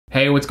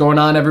Hey, what's going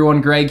on everyone?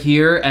 Greg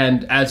here,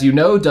 and as you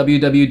know,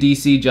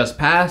 WWDC just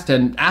passed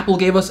and Apple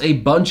gave us a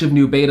bunch of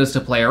new betas to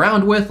play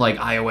around with, like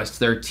iOS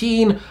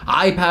 13,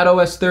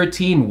 iPadOS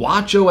 13,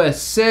 watchOS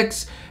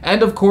 6,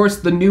 and of course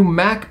the new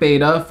Mac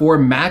beta for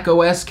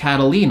macOS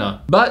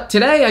Catalina. But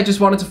today I just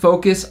wanted to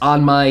focus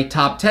on my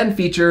top 10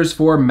 features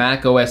for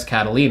macOS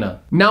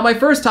Catalina. Now my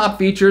first top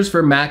features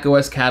for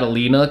macOS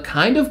Catalina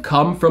kind of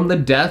come from the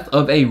death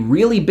of a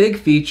really big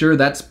feature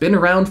that's been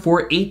around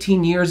for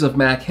 18 years of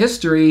Mac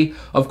history.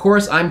 Of course,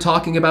 I'm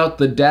talking about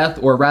the death,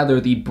 or rather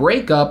the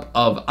breakup,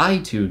 of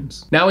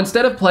iTunes. Now,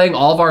 instead of playing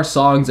all of our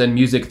songs and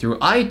music through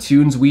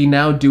iTunes, we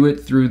now do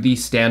it through the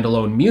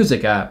standalone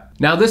music app.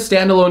 Now, this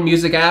standalone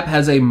music app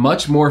has a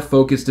much more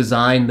focused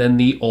design than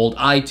the old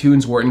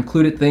iTunes, where it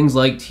included things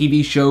like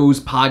TV shows,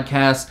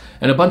 podcasts,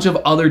 and a bunch of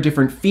other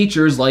different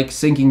features like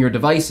syncing your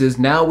devices.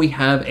 Now we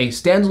have a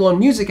standalone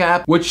music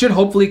app, which should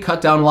hopefully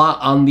cut down a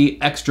lot on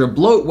the extra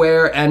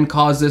bloatware and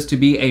cause this to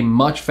be a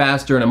much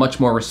faster and a much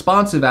more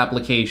responsive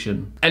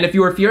application. And if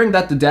you were fearing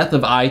that the death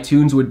of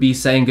iTunes would be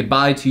saying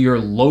goodbye to your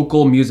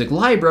local music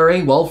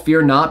library, well,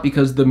 fear not,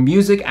 because the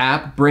music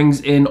app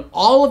brings in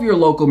all of your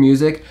local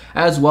music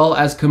as well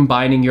as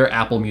combining your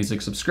Apple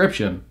Music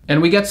subscription.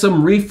 And we get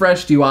some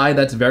refreshed UI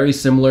that's very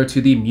similar to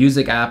the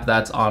music app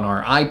that's on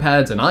our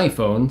iPads and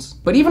iPhones.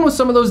 But even with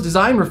some of those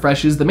design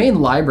refreshes, the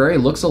main library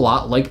looks a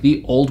lot like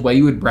the old way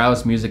you would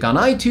browse music on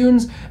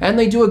iTunes, and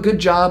they do a good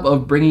job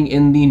of bringing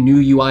in the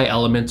new UI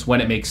elements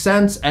when it makes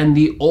sense and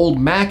the old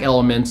Mac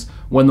elements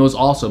when those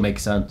also make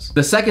sense.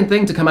 The second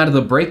thing to come out of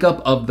the breakup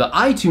of the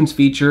iTunes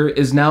feature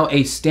is now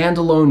a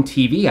standalone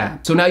TV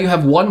app. So now you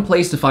have one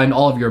place to find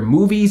all of your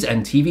movies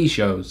and TV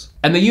shows.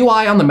 And the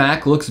UI on the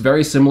Mac looks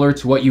very similar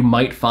to what you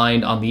might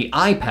find on the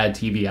iPad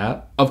TV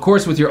app. Of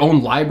course, with your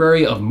own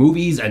library of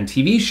movies and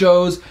TV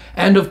shows,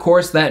 and of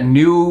course that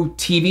new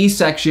TV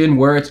section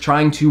where it's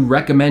trying to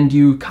recommend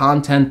you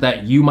content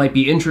that you might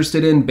be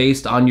interested in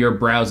based on your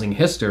browsing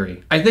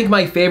history. I think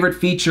my favorite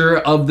feature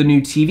of the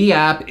new TV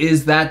app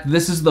is that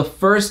this is the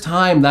first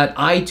time that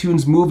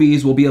iTunes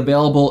movies will be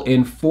available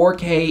in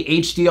 4K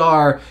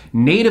HDR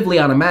natively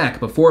on a Mac.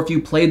 Before, if you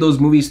played those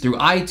movies through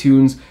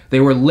iTunes, they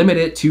were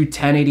limited to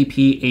 1080p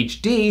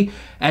HD,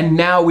 and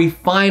now we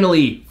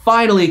finally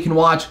can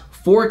watch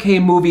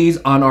 4K movies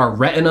on our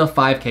Retina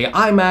 5K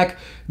iMac.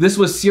 This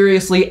was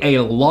seriously a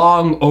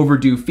long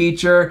overdue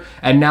feature,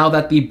 and now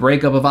that the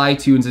breakup of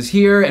iTunes is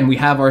here and we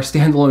have our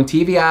standalone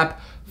TV app,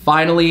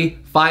 finally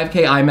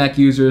 5K iMac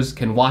users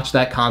can watch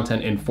that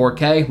content in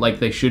 4K like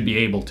they should be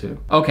able to.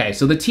 Okay,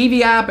 so the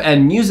TV app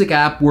and music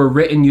app were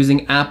written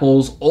using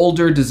Apple's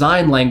older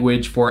design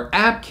language for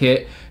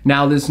AppKit.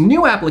 Now this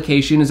new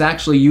application is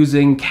actually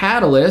using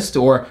Catalyst,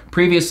 or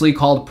previously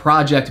called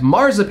Project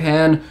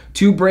Marzipan,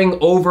 to bring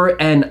over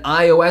an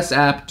iOS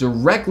app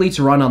directly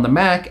to run on the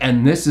Mac,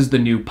 and this is the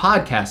new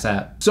podcast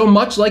app. So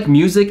much like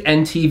music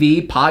and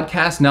TV,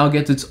 podcast now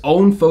gets its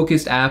own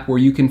focused app where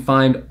you can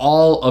find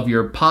all of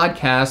your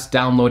podcasts,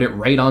 download it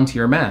right onto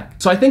your Mac.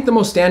 So I think the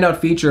most standout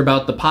feature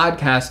about the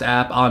podcast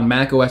app on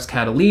macOS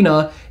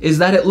Catalina is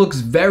that it looks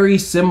very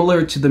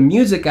similar to the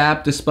music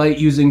app despite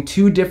using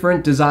two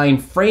different design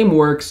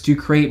frameworks to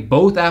create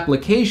both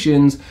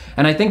applications,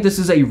 and I think this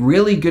is a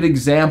really good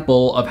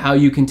example of how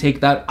you can take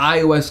that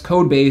iOS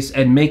codebase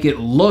and make it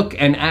look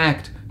and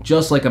act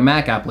just like a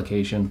Mac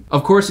application.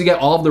 Of course, you get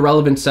all of the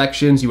relevant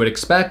sections you would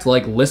expect,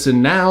 like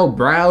Listen Now,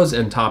 Browse,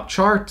 and Top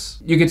Charts.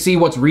 You can see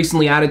what's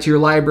recently added to your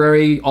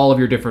library, all of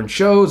your different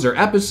shows or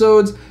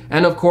episodes,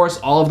 and of course,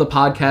 all of the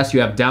podcasts you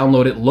have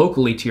downloaded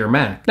locally to your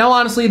Mac. Now,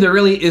 honestly, there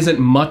really isn't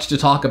much to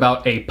talk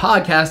about a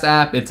podcast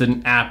app. It's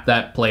an app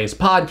that plays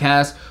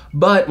podcasts.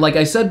 But like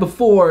I said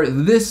before,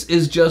 this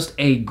is just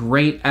a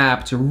great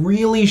app to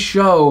really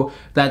show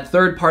that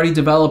third-party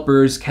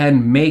developers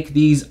can make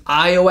these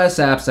iOS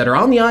apps that are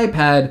on the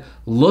iPad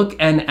look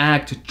and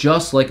act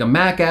just like a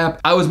Mac app.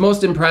 I was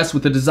most impressed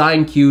with the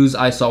design cues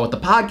I saw with the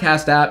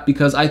podcast app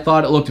because I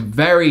thought it looked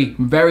very,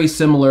 very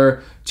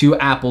similar to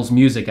Apple's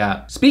music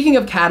app. Speaking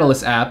of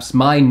Catalyst apps,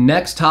 my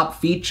next top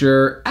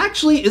feature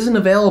actually isn't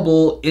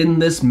available in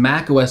this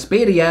macOS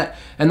beta yet,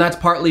 and that's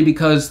partly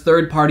because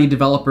third-party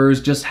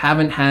developers just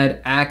haven't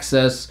had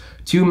access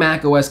to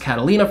macOS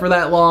Catalina for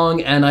that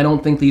long, and I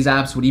don't think these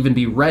apps would even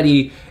be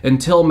ready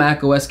until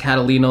macOS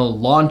Catalina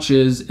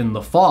launches in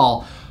the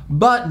fall.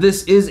 But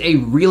this is a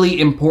really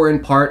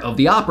important part of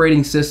the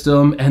operating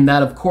system, and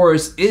that of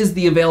course is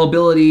the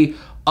availability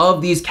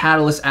of these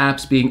Catalyst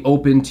apps being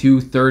open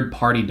to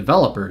third-party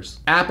developers.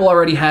 Apple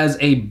already has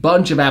a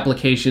bunch of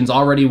applications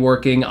already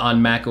working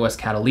on macOS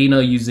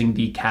Catalina using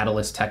the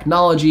Catalyst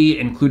technology,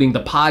 including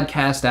the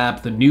podcast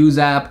app, the news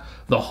app,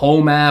 the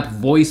home app,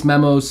 voice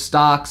memos,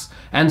 stocks,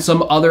 and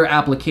some other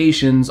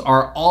applications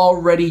are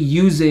already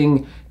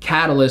using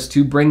Catalyst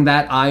to bring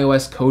that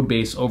iOS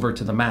codebase over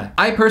to the Mac.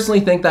 I personally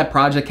think that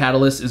Project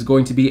Catalyst is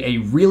going to be a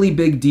really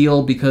big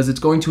deal because it's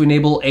going to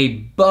enable a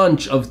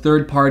bunch of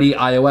third-party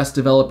iOS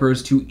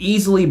developers to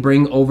easily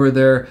bring over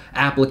their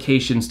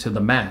applications to the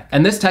Mac.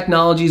 And this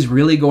technology is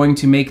really going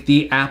to make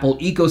the Apple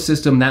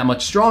ecosystem that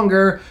much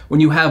stronger when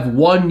you have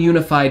one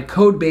unified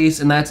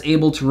codebase and that's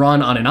able to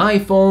run on an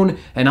iPhone,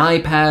 an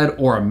iPad,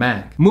 or a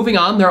Mac. Moving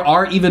on, there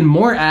are even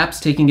more apps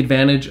taking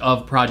advantage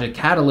of Project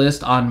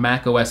Catalyst on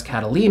macOS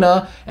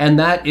Catalina, and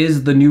that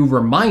is the new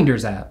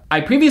Reminders app.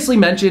 I previously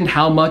mentioned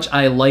how much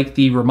I like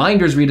the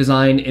Reminders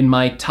redesign in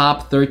my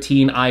top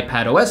 13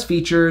 iPadOS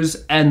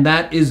features, and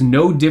that is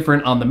no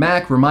different on the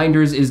Mac.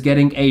 Reminders is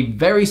getting a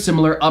very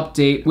similar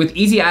update with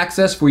easy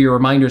access for your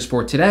reminders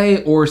for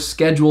today or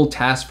scheduled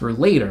tasks for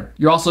later.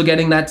 You're also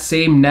getting that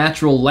same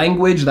natural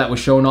language that was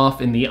shown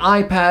off in the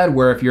iPad,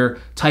 where if you're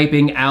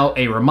typing out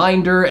a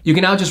reminder, you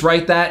can now just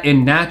write that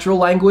in natural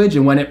language,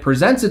 and when it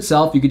presents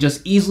itself, you could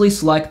just easily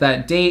select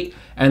that date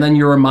and then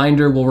your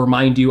reminder will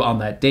remind you on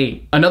that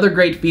date. Another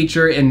great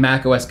feature in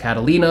macOS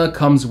Catalina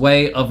comes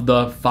way of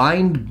the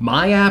Find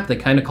My app. They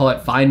kind of call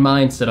it Find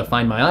My instead of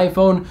Find My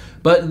iPhone,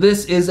 but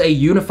this is a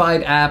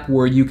unified app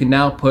where you can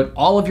now put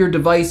all of your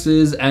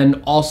devices,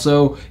 and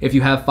also if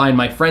you have Find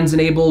My Friends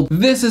enabled,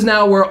 this is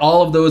now where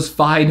all of those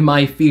Find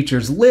My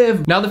features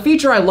live. Now the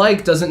feature I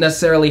like doesn't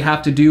necessarily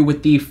have to do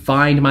with the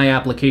Find My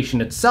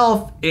application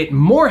itself. It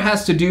more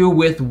has to do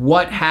with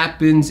what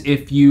happens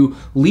if you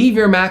leave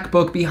your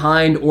MacBook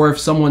behind or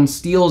if someone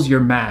steals your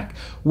Mac.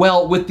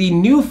 Well, with the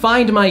new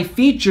Find My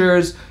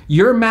features,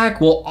 your Mac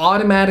will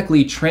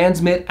automatically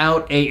transmit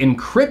out an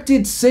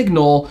encrypted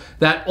signal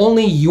that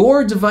only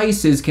your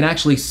devices can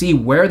actually see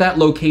where that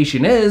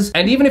location is.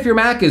 And even if your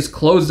Mac is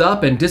closed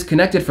up and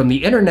disconnected from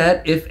the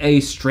internet, if a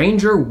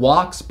stranger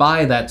walks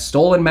by that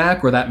stolen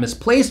Mac or that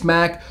misplaced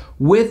Mac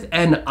with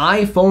an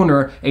iPhone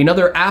or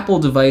another Apple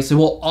device, it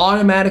will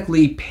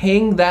automatically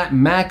ping that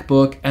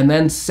MacBook and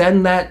then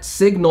send that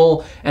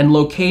signal and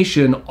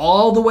location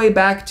all the way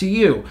back to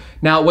you.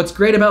 Now, what's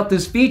great about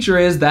this feature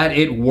is that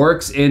it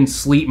works in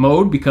sleep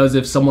mode, because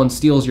if someone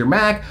steals your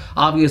Mac,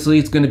 obviously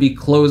it's going to be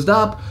closed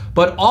up,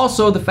 but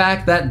also the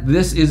fact that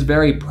this is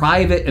very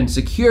private and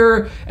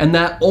secure and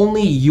that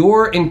only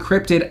your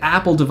encrypted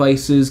Apple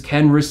devices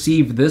can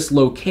receive this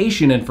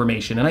location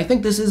information. And I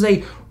think this is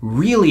a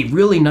really,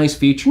 really nice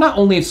feature, not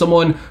only if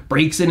someone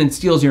breaks in and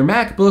steals your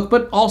MacBook,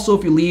 but also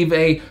if you leave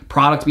a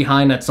product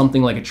behind at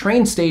something like a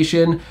train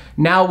station.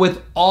 Now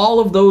with all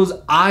of those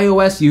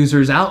iOS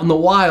users out in the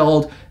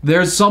wild,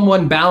 there's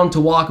someone bound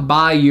to walk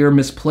by your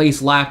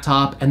misplaced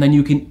laptop and then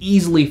you can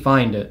easily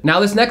find it. Now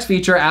this next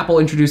feature, Apple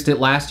introduced it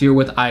last year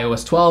with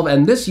iOS 12,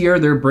 and this year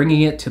they're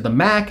bringing it to the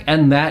Mac,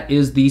 and that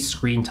is the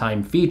Screen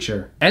Time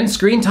feature. And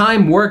Screen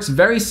Time works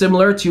very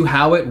similar to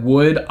how it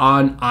would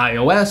on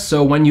iOS.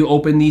 So when you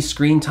open the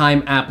Screen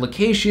Time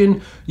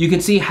application, you can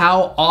see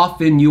how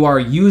often you are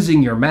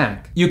using your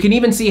Mac. You can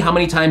even see how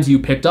many times you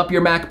picked up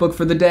your MacBook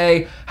for the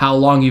day, how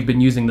long you've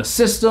been using the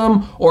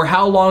system, or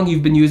how long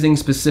you've been using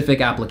specific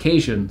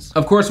applications.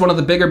 Of course, one of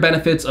the bigger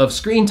benefits of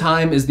Screen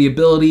Time is the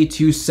ability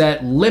to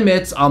set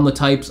limits on the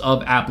types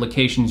of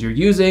applications you're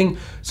using.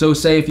 So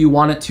say if you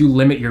wanted to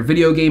limit your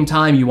video game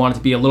time, you want it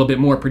to be a little bit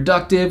more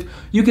productive,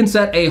 you can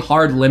set a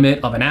hard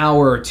limit of an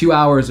hour or 2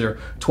 hours or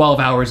 12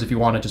 hours if you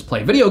want to just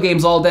play video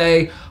games all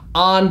day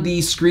on the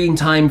Screen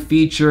Time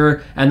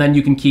feature, and then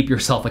you can keep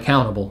yourself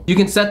accountable. You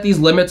can set these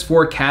limits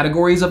for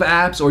categories of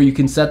apps, or you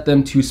can set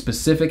them to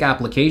specific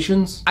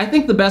applications. I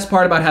think the best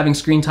part about having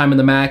Screen Time in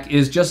the Mac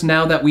is just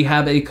now that we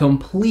have a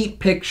complete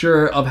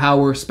picture of how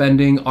we're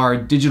spending our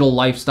digital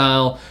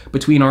lifestyle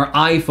between our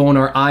iPhone,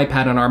 our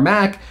iPad, and our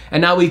Mac,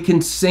 and now we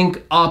can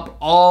sync up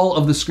all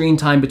of the screen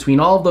time between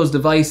all of those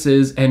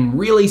devices and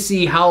really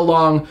see how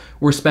long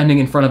we're spending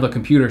in front of a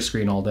computer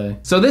screen all day.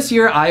 So this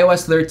year,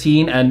 iOS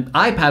 13 and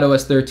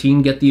iPadOS 13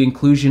 get the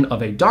inclusion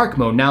of a dark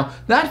mode. Now,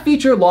 that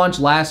feature launched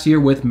last year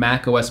with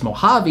macOS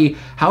Mojave.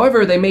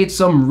 However, they made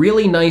some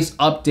really nice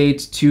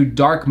updates to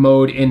dark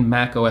mode in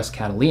macOS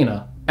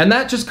Catalina. And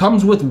that just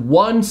comes with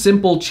one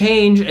simple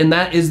change, and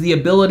that is the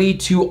ability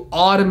to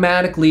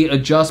automatically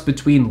adjust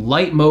between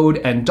light mode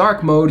and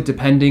dark mode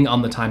depending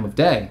on the time of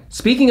day.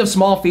 Speaking of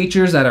small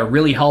features that are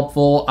really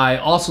helpful, I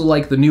also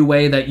like the new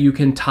way that you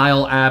can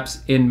tile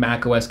apps in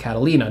macOS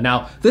Catalina.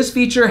 Now, this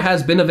feature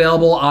has been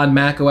available on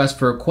macOS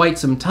for quite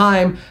some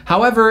time.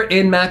 However,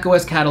 in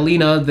macOS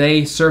Catalina,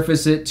 they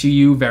surface it to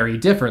you very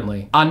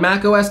differently. On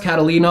macOS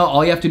Catalina,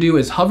 all you have to do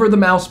is hover the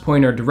mouse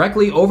pointer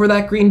directly over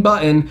that green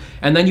button,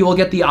 and then you will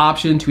get the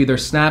option to either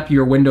snap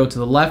your window to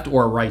the left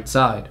or right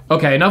side.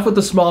 Okay, enough with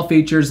the small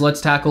features.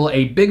 Let's tackle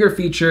a bigger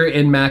feature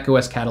in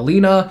macOS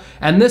Catalina,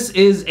 and this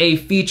is a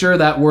feature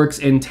that works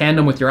in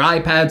tandem with your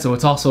iPad, so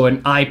it's also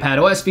an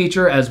iPadOS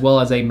feature as well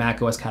as a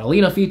macOS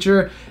Catalina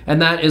feature,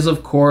 and that is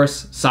of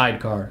course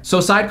Sidecar. So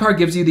Sidecar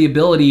gives you the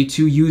ability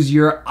to use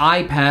your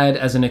iPad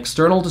as an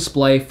external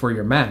display for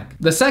your Mac.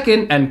 The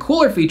second and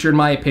cooler feature in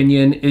my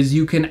opinion is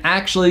you can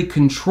actually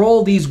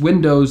control these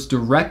windows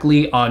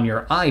directly on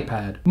your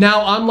iPad.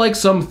 Now, unlike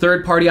some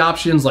third-party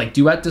options like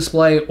Duet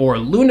Display or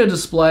Luna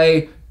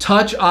Display,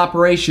 touch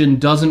operation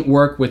doesn't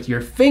work with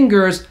your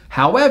fingers.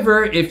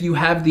 However, if you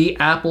have the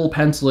Apple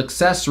Pencil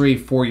accessory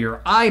for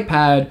your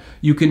iPad,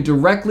 you can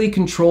directly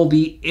control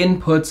the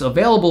inputs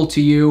available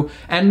to you,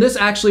 and this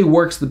actually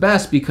works the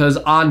best because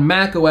on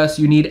macOS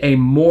you need a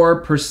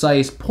more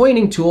precise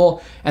pointing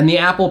tool, and the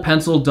Apple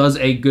Pencil does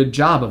a good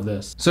job of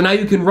this. So now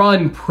you can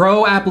run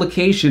pro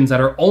applications that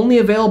are only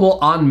available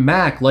on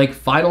Mac, like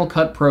Final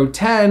Cut Pro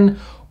 10,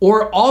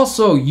 or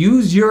also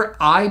use your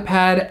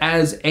iPad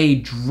as a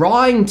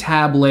drawing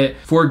tablet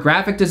for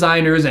graphic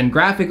designers and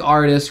graphic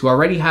artists who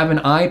already have an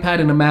iPad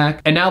and a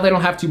Mac, and now they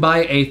don't have to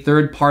buy a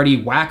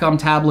third-party Wacom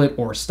tablet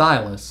or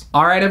stylus.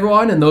 All right,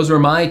 everyone, and those were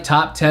my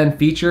top 10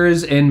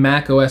 features in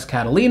macOS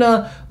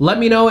Catalina. Let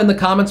me know in the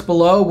comments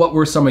below what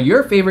were some of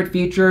your favorite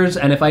features,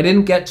 and if I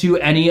didn't get to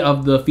any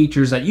of the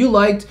features that you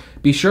liked,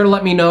 be sure to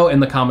let me know in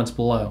the comments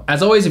below.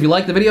 As always, if you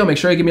liked the video, make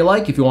sure you give me a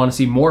like. If you want to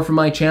see more from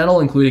my channel,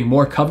 including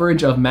more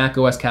coverage of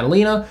macOS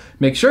Catalina,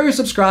 make sure you're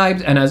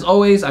subscribed, and as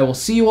always, I will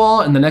see you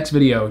all in the next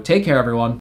video. Take care, everyone.